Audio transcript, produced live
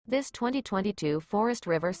This 2022 Forest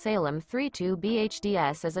River Salem 3.2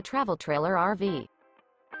 BHDS is a travel trailer RV.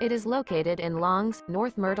 It is located in Longs,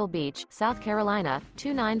 North Myrtle Beach, South Carolina,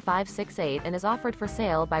 29568 and is offered for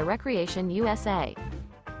sale by Recreation USA.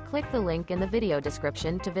 Click the link in the video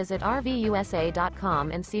description to visit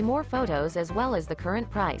RVUSA.com and see more photos as well as the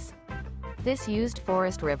current price. This used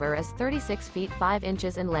Forest River is 36 feet 5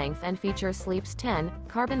 inches in length and features Sleep's 10,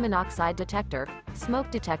 carbon monoxide detector, smoke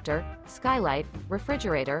detector, skylight,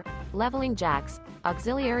 refrigerator, leveling jacks,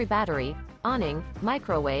 auxiliary battery, awning,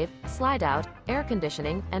 microwave, slide-out, air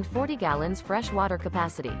conditioning, and 40 gallons fresh water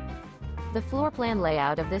capacity. The floor plan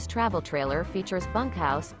layout of this travel trailer features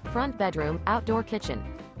bunkhouse, front bedroom, outdoor kitchen.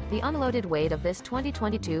 The unloaded weight of this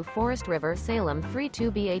 2022 Forest River Salem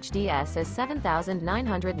 3.2 BHDS is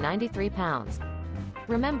 7,993 pounds.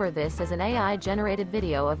 Remember, this is an AI-generated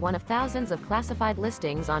video of one of thousands of classified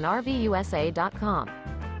listings on RVUSA.com.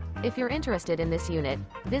 If you're interested in this unit,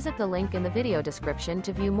 visit the link in the video description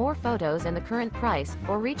to view more photos and the current price,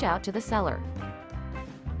 or reach out to the seller.